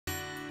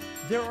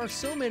There are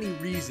so many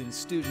reasons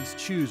students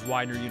choose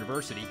Widener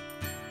University.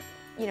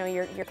 You know,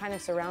 you're kind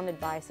of surrounded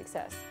by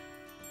success.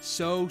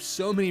 So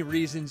many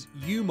reasons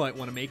you might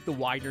want to make the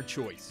Widener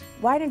choice.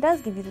 Widener does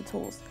give you the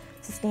tools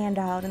to stand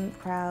out in the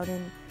crowd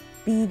and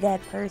be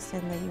that person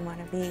that you want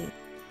to be.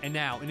 And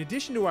now, in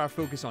addition to our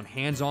focus on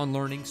hands-on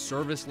learning,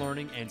 service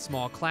learning, and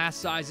small class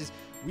sizes,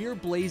 we are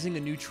blazing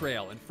a new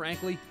trail, and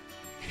frankly,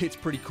 it's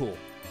pretty cool.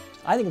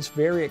 I think it's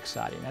very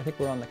exciting. I think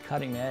we're on the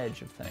cutting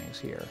edge of things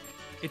here.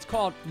 It's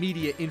called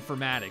Media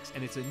Informatics,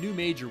 and it's a new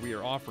major we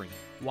are offering.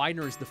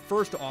 Widener is the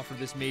first to offer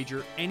this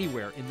major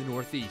anywhere in the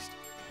Northeast.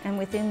 And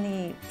within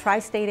the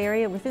tri-state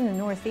area, within the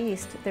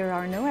Northeast, there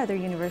are no other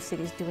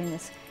universities doing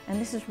this.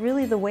 And this is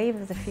really the wave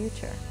of the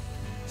future.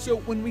 So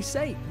when we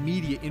say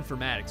media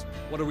informatics,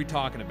 what are we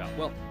talking about?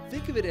 Well,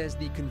 think of it as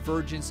the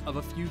convergence of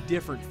a few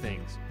different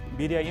things.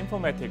 Media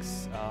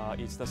informatics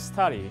is the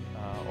study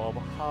of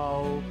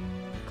how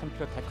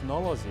computer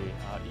technology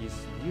is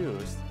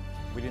used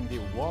within the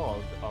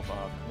world of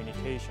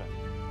communication.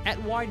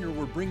 At Widener,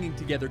 we're bringing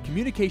together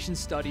communication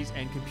studies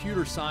and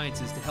computer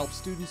sciences to help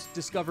students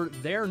discover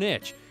their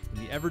niche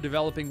in the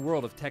ever-developing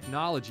world of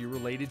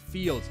technology-related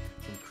fields,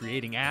 from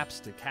creating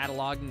apps to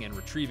cataloging and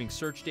retrieving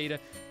search data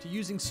to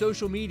using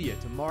social media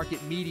to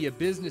market media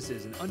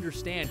businesses and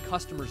understand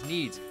customers'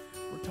 needs.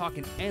 We're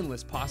talking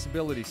endless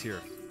possibilities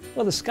here.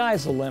 Well, the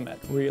sky's the limit,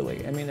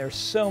 really. I mean, there's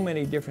so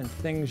many different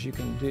things you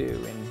can do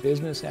in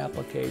business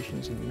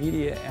applications, in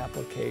media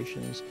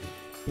applications,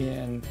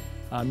 in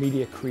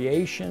media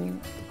creation.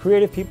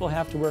 Creative people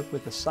have to work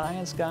with the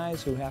science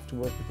guys, who have to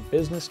work with the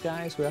business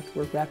guys, who have to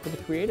work back with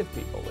the creative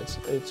people.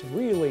 It's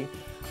really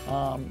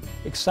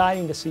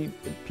exciting to see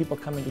people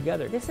coming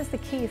together. This is the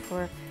key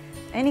for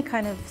any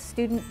kind of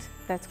student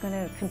that's going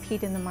to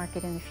compete in the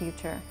market in the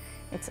future.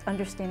 It's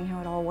understanding how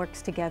it all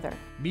works together.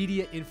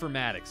 Media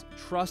informatics.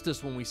 Trust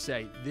us when we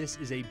say this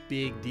is a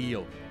big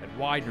deal. At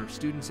Widener,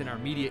 students in our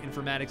media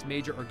informatics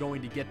major are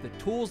going to get the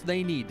tools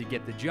they need to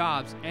get the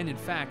jobs and, in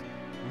fact,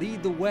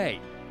 lead the way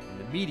in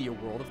the media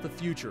world of the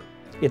future.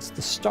 It's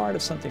the start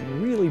of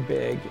something really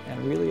big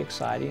and really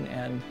exciting,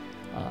 and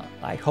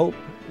I hope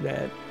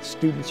that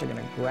students are going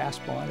to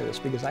grasp onto this,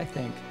 because I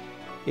think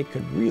it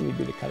could really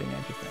be the cutting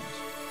edge of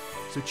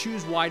things. So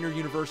choose Widener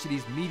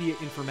University's Media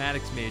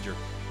Informatics major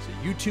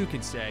so you too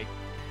can say,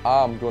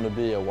 I'm going to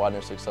be a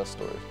Widener success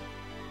story.